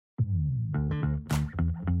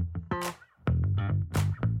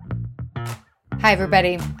Hi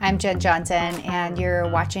everybody, I'm Jen Johnson and you're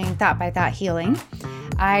watching Thought by Thought Healing.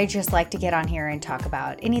 I just like to get on here and talk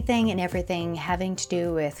about anything and everything having to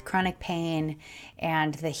do with chronic pain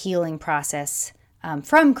and the healing process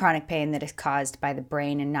from chronic pain that is caused by the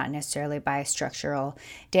brain and not necessarily by structural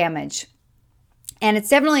damage. And it's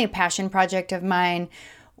definitely a passion project of mine.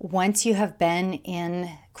 Once you have been in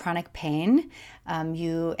chronic pain,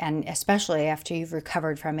 and especially after you've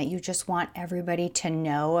recovered from it, you just want everybody to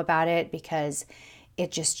know about it because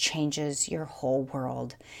it just changes your whole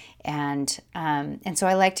world. And so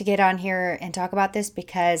I like to get on here and talk about this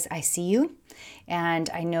because I see you and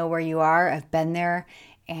I know where you are. I've been there,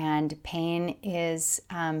 and pain is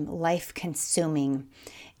life-consuming.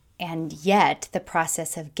 And yet the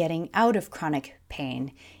process of getting out of chronic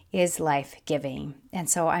pain is life-giving. And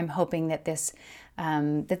so I'm hoping that these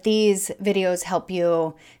videos help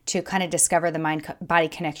you to kind of discover the mind-body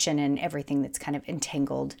connection and everything that's kind of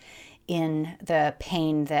entangled in the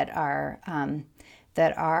pain that our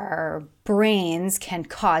brains can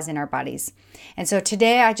cause in our bodies. And so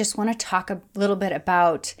today I just want to talk a little bit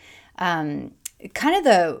about kind of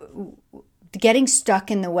the getting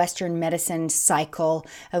stuck in the Western medicine cycle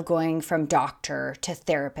of going from doctor to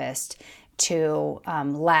therapist to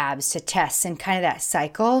labs to tests, and kind of that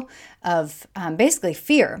cycle of basically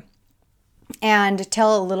fear. And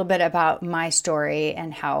tell a little bit about my story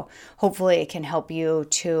and how hopefully it can help you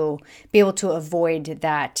to be able to avoid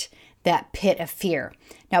that pit of fear.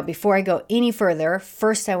 Now, before I go any further,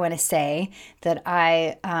 first I want to say that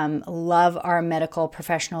I love our medical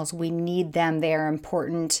professionals. We need them. They are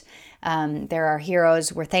important. They're our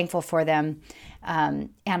heroes. We're thankful for them. And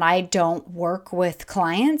I don't work with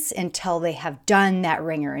clients until they have done that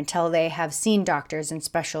ringer, until they have seen doctors and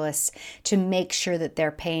specialists to make sure that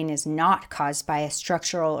their pain is not caused by a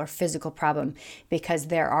structural or physical problem, because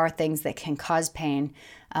there are things that can cause pain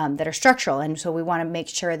that are structural. And so we want to make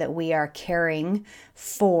sure that we are caring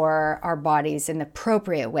for our bodies in the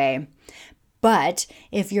appropriate way. But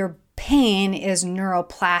if your pain is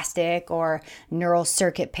neuroplastic or neural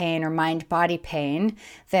circuit pain or mind-body pain,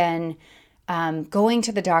 then going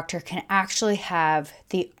to the doctor can actually have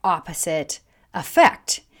the opposite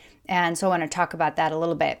effect. And so I want to talk about that a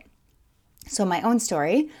little bit. So my own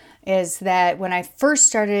story is that when I first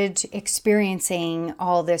started experiencing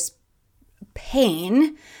all this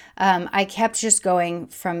pain, I kept just going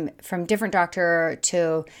from different doctor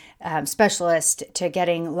to specialist to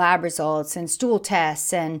getting lab results and stool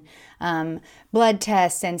tests and blood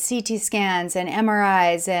tests and CT scans and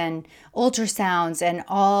MRIs and ultrasounds and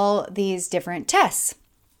all these different tests.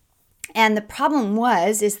 And the problem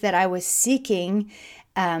is that I was seeking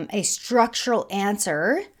a structural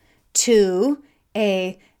answer to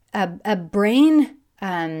a brain,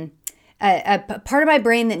 a part of my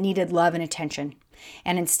brain that needed love and attention.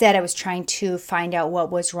 And instead, I was trying to find out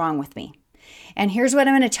what was wrong with me. And here's what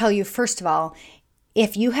I'm going to tell you. First of all,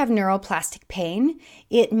 if you have neuroplastic pain,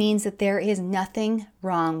 it means that there is nothing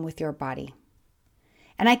wrong with your body.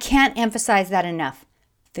 And I can't emphasize that enough.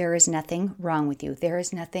 There is nothing wrong with you. There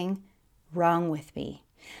is nothing wrong with me.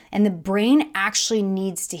 And the brain actually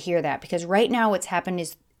needs to hear that, because right now what's happened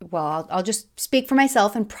is, well, I'll just speak for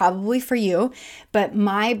myself and probably for you, but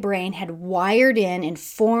my brain had wired in and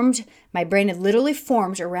formed, my brain had literally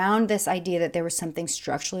formed around this idea that there was something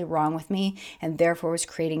structurally wrong with me and therefore was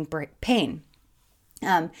creating pain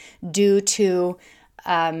due to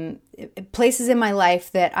places in my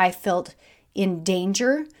life that I felt in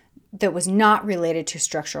danger that was not related to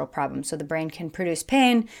structural problems. So the brain can produce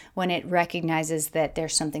pain when it recognizes that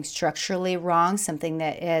there's something structurally wrong, something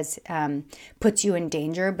that is puts you in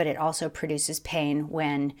danger, but it also produces pain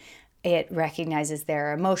when it recognizes there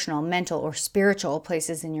are emotional, mental, or spiritual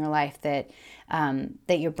places in your life that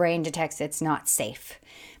your brain detects it's not safe.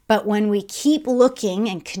 But when we keep looking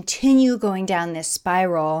and continue going down this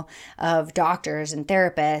spiral of doctors and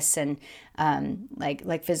therapists and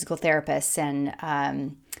like physical therapists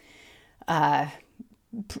and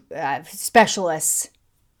specialists,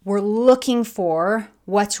 we're looking for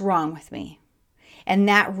what's wrong with me. And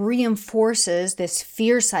that reinforces this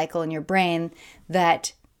fear cycle in your brain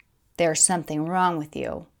that there's something wrong with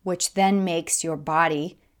you, which then makes your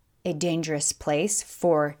body a dangerous place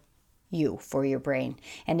for you, for your brain,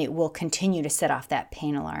 and it will continue to set off that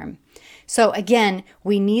pain alarm. So again,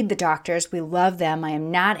 we need the doctors. We love them. I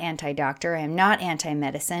am not anti-doctor. I am not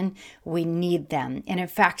anti-medicine. We need them. And in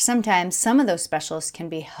fact, sometimes some of those specialists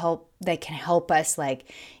they can help us,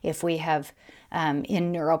 like if we have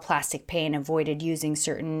in neuroplastic pain avoided using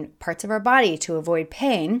certain parts of our body to avoid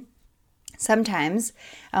pain. Sometimes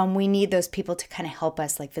we need those people to kind of help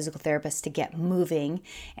us, like physical therapists, to get moving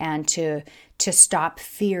and to stop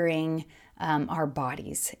fearing our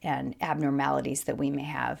bodies and abnormalities that we may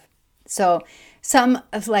have. So some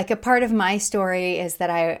of like a part of my story is that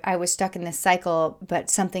I was stuck in this cycle, but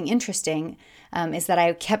something interesting is that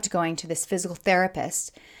I kept going to this physical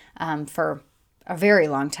therapist for a very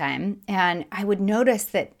long time. And I would notice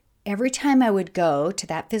that every time I would go to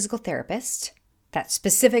that physical therapist, that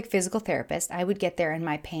specific physical therapist, I would get there and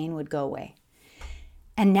my pain would go away.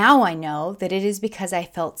 And now I know that it is because I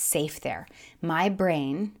felt safe there. My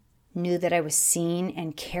brain knew that I was seen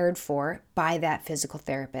and cared for by that physical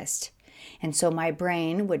therapist. And so my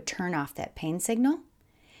brain would turn off that pain signal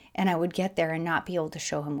and I would get there and not be able to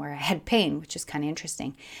show him where I had pain, which is kind of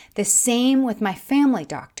interesting. The same with my family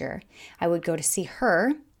doctor. I would go to see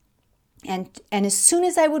her, and as soon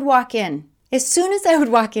as I would walk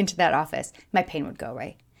into that office, my pain would go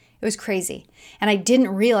away. It was crazy. And I didn't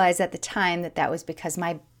realize at the time that was because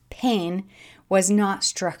my pain was not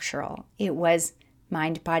structural. It was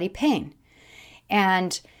mind-body pain.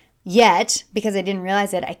 And yet, because I didn't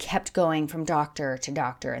realize it, I kept going from doctor to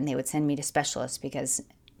doctor, and they would send me to specialists because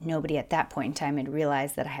nobody at that point in time had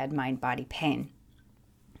realized that I had mind-body pain.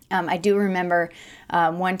 I do remember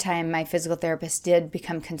one time my physical therapist did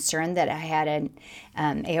become concerned that I had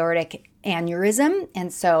an aortic aneurysm,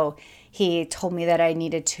 and so he told me that I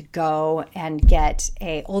needed to go and get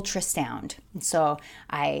an ultrasound. And so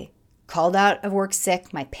I called out of work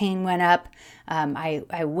sick. My pain went up.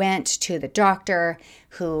 I went to the doctor,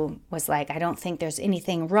 who was like, I don't think there's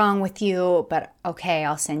anything wrong with you, but okay,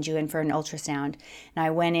 I'll send you in for an ultrasound. And I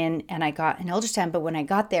went in and I got an ultrasound, but when I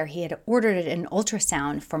got there, he had ordered an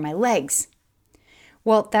ultrasound for my legs.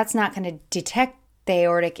 Well, that's not going to detect the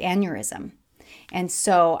aortic aneurysm. And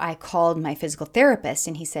so I called my physical therapist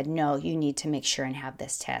and he said, no, you need to make sure and have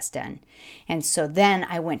this test done. And so then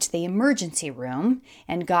I went to the emergency room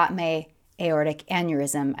and got my aortic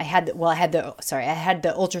aneurysm. I had the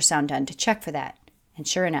ultrasound done to check for that. And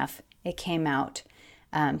sure enough, it came out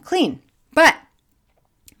clean. But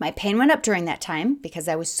my pain went up during that time because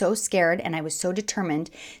I was so scared and I was so determined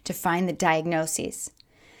to find the diagnoses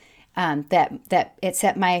that it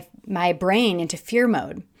set my brain into fear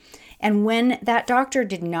mode. And when that doctor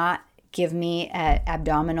did not give me an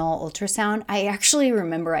abdominal ultrasound, I actually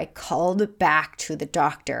remember I called back to the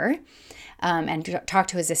doctor and talked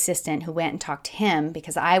to his assistant, who went and talked to him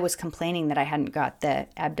because I was complaining that I hadn't got the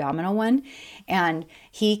abdominal one. And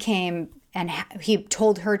he came and he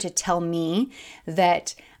told her to tell me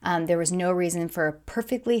that there was no reason for a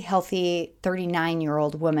perfectly healthy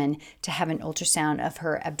 39-year-old woman to have an ultrasound of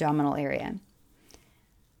her abdominal area.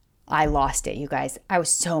 I lost it, you guys. I was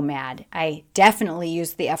so mad. I definitely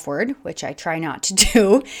used the F word, which I try not to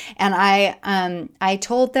do. And I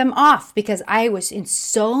told them off because I was in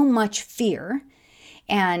so much fear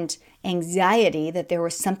and anxiety that there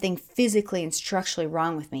was something physically and structurally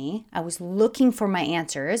wrong with me. I was looking for my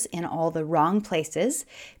answers in all the wrong places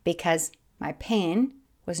because my pain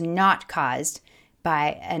was not caused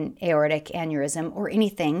by an aortic aneurysm or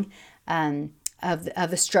anything of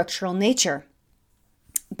a structural nature.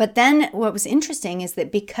 But then what was interesting is that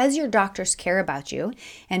because your doctors care about you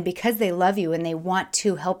and because they love you and they want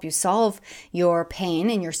to help you solve your pain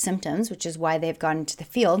and your symptoms, which is why they've gone into the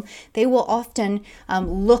field, they will often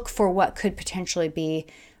look for what could potentially be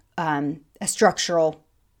a structural,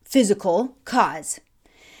 physical cause.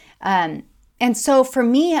 And so for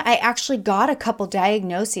me, I actually got a couple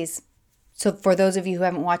diagnoses. So for those of you who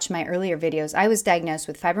haven't watched my earlier videos, I was diagnosed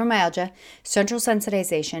with fibromyalgia, central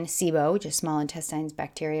sensitization, SIBO, which is small intestines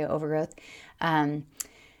bacteria overgrowth,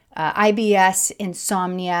 IBS,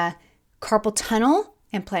 insomnia, carpal tunnel,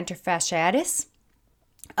 and plantar fasciitis,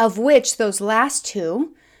 of which those last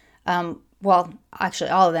two, actually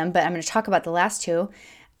all of them, but I'm going to talk about the last two,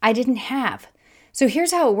 I didn't have. So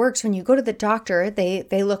here's how it works. When you go to the doctor, they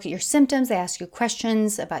look at your symptoms, they ask you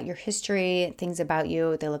questions about your history, things about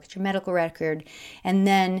you, they look at your medical record, and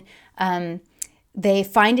then they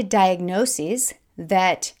find a diagnosis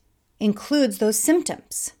that includes those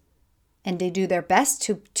symptoms. And they do their best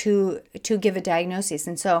to give a diagnosis.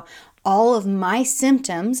 And so all of my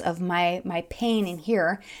symptoms of my pain in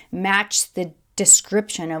here match the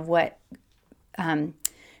description of what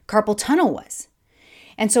carpal tunnel was.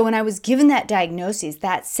 And so when I was given that diagnosis,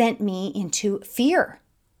 that sent me into fear.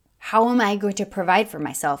 How am I going to provide for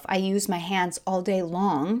myself? I use my hands all day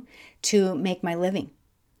long to make my living.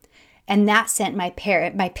 And that sent my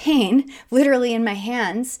pain, literally in my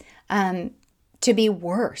hands, to be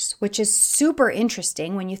worse, which is super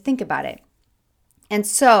interesting when you think about it. And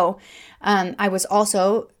so I was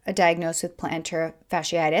also diagnosed with plantar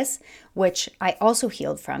fasciitis, which I also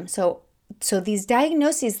healed from. So these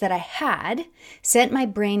diagnoses that I had sent my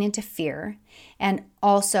brain into fear and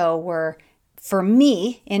also were for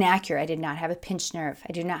me, inaccurate. I did not have a pinched nerve.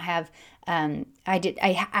 I do not have, I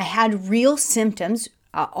had real symptoms.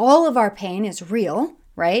 All of our pain is real,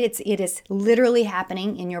 right? It is literally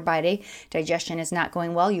happening in your body. Digestion is not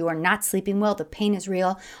going well. You are not sleeping well. The pain is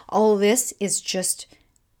real. All of this is just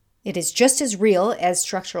as real as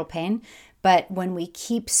structural pain. But when we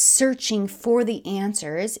keep searching for the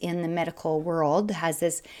answers in the medical world,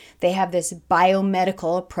 they have this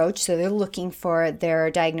biomedical approach. So they're looking for their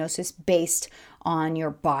diagnosis based on your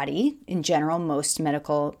body. In general, most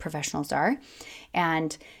medical professionals are.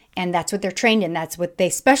 And that's what they're trained in. That's what they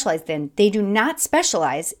specialize in. They do not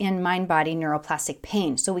specialize in mind-body neuroplastic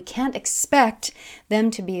pain. So we can't expect them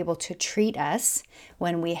to be able to treat us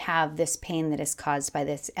when we have this pain that is caused by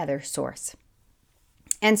this other source.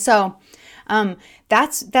 And so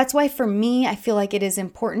that's why for me, I feel like it is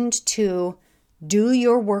important to do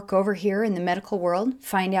your work over here in the medical world.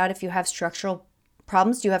 Find out if you have structural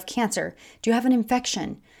problems. Do you have cancer? Do you have an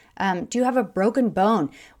infection? Do you have a broken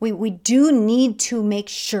bone? We do need to make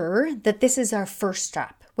sure that this is our first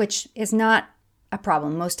stop, which is not a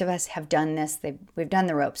problem. Most of us have done this. We've done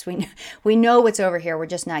the ropes. We know what's over here. We're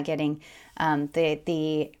just not getting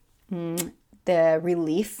the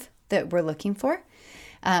relief that we're looking for.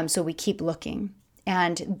 So we keep looking.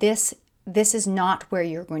 And this is not where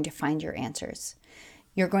you're going to find your answers.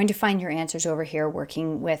 You're going to find your answers over here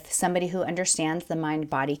working with somebody who understands the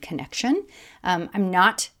mind-body connection. I'm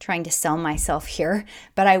not trying to sell myself here,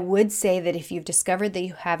 but I would say that if you've discovered that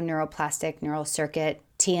you have neuroplastic, neural circuit,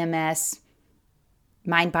 TMS,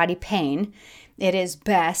 mind-body pain, it is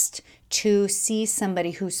best to see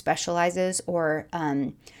somebody who specializes or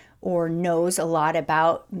knows a lot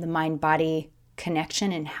about the mind-body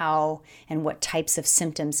connection and how and what types of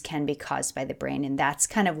symptoms can be caused by the brain. And that's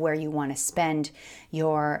kind of where you want to spend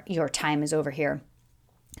your time is over here.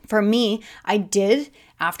 For me, I did,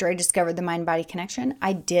 after I discovered the mind-body connection,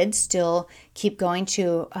 I did still keep going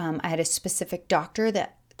to, I had a specific doctor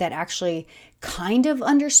that actually kind of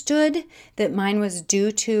understood that mine was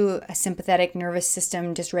due to a sympathetic nervous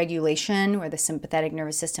system dysregulation, where the sympathetic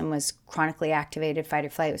nervous system was chronically activated, fight or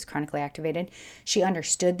flight was chronically activated. She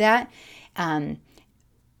understood that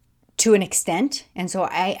to an extent. And so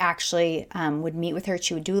I actually would meet with her.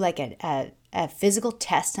 She would do like a physical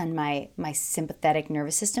test on my sympathetic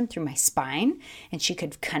nervous system through my spine, and she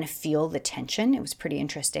could kind of feel the tension. It was pretty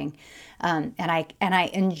interesting. And I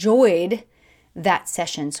enjoyed that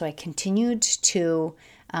session. So I continued to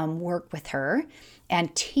work with her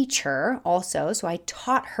and teach her also. So I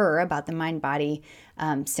taught her about the mind-body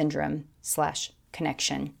syndrome /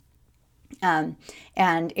 connection.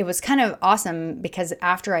 And it was kind of awesome because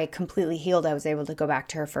after I completely healed, I was able to go back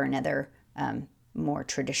to her for another more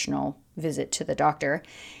traditional visit to the doctor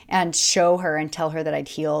and show her and tell her that I'd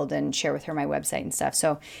healed and share with her my website and stuff.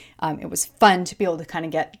 So it was fun to be able to kind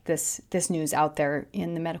of get this news out there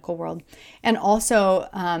in the medical world. And also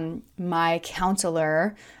my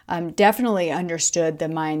counselor definitely understood the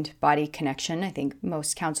mind-body connection. I think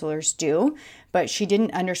most counselors do, but she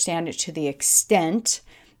didn't understand it to the extent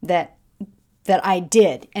that I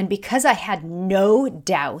did. And because I had no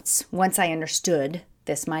doubts once I understood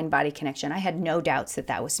this mind-body connection, I had no doubts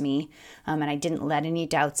that was me, and I didn't let any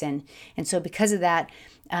doubts in. And so because of that,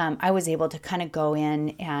 I was able to kind of go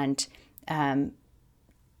in and,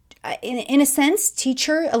 in a sense, teach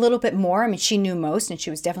her a little bit more. I mean, she knew most, and she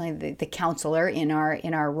was definitely the counselor in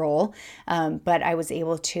our role. But I was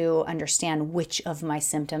able to understand which of my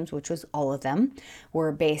symptoms, which was all of them,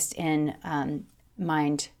 were based in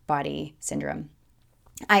mind-body syndrome.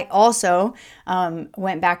 I also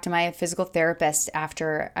went back to my physical therapist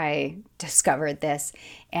after I discovered this,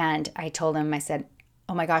 and I told him, I said,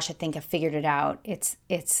 oh my gosh, I think I figured it out.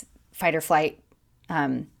 It's fight or flight,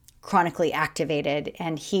 chronically activated.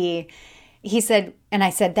 And he said, and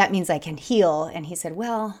I said, that means I can heal. And he said,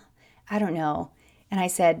 well, I don't know. And I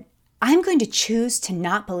said, I'm going to choose to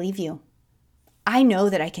not believe you. I know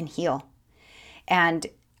that I can heal. And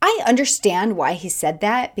I understand why he said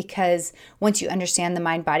that, because once you understand the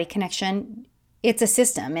mind-body connection, it's a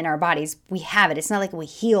system in our bodies. We have it. It's not like we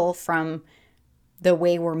heal from the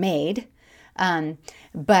way we're made.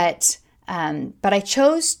 But I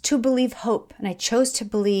chose to believe hope, and I chose to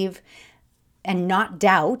believe and not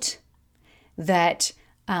doubt that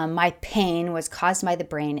my pain was caused by the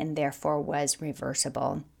brain and therefore was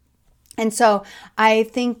reversible. And so I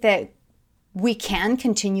think that we can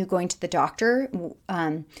continue going to the doctor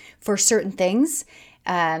for certain things,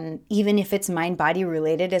 even if it's mind-body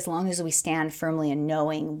related, as long as we stand firmly in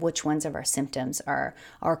knowing which ones of our symptoms are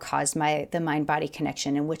caused by the mind-body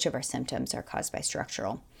connection and which of our symptoms are caused by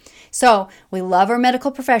structural. So we love our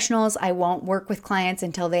medical professionals. I won't work with clients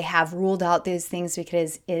until they have ruled out these things,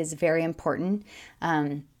 because it is very important.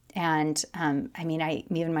 I mean,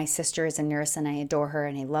 even my sister is a nurse, and I adore her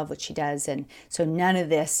and I love what she does. And so none of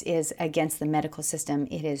this is against the medical system.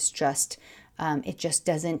 It is just, it just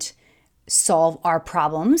doesn't solve our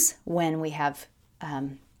problems when we have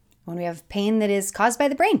pain that is caused by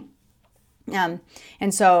the brain.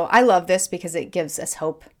 And so I love this because it gives us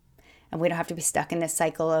hope, and we don't have to be stuck in this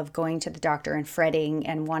cycle of going to the doctor and fretting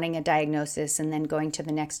and wanting a diagnosis and then going to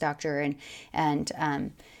the next doctor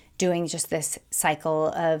and doing just this cycle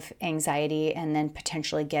of anxiety and then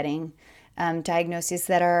potentially getting diagnoses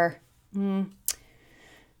that are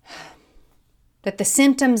that the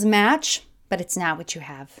symptoms match, but it's not what you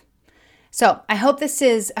have. So I hope this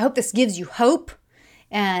gives you hope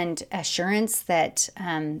and assurance that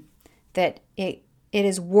that it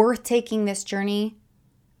is worth taking this journey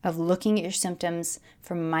of looking at your symptoms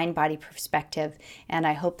from a mind-body perspective. And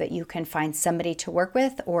I hope that you can find somebody to work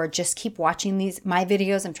with, or just keep watching my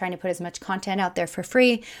videos. I'm trying to put as much content out there for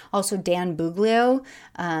free. Also, Dan Buglio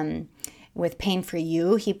with Pain for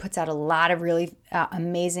You, he puts out a lot of really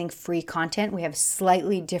amazing free content. We have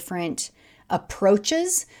slightly different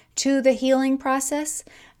approaches to the healing process.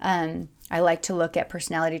 I like to look at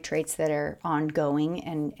personality traits that are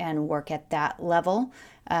ongoing and work at that level.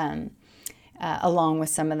 Along with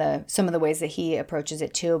some of the ways that he approaches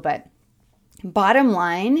it too. But bottom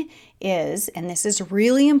line is, and this is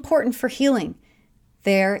really important for healing,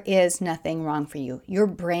 there is nothing wrong for you. Your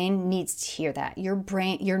brain needs to hear that.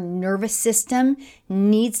 Your nervous system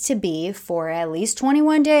needs to be, for at least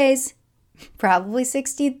 21 days, probably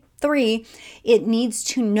 63, it needs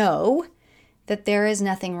to know that there is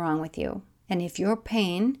nothing wrong with you. And if your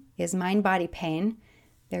pain is mind-body pain,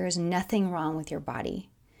 there is nothing wrong with your body.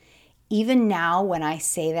 Even now, when I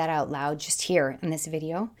say that out loud, just here in this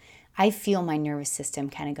video, I feel my nervous system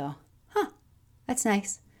kind of go, that's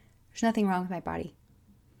nice. There's nothing wrong with my body.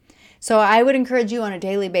 So I would encourage you on a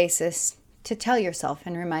daily basis to tell yourself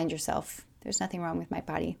and remind yourself, there's nothing wrong with my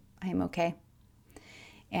body. I am okay.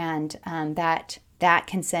 And that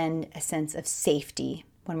can send a sense of safety.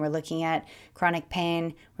 When we're looking at chronic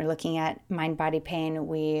pain, we're looking at mind-body pain,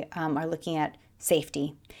 we are looking at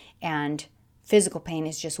safety. And physical pain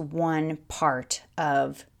is just one part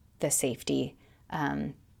of the safety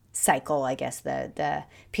cycle, I guess, the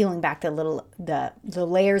peeling back the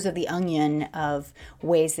layers of the onion of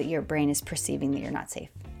ways that your brain is perceiving that you're not safe.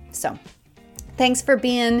 So thanks for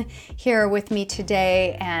being here with me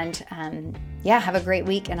today, and have a great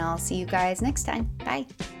week, and I'll see you guys next time. Bye.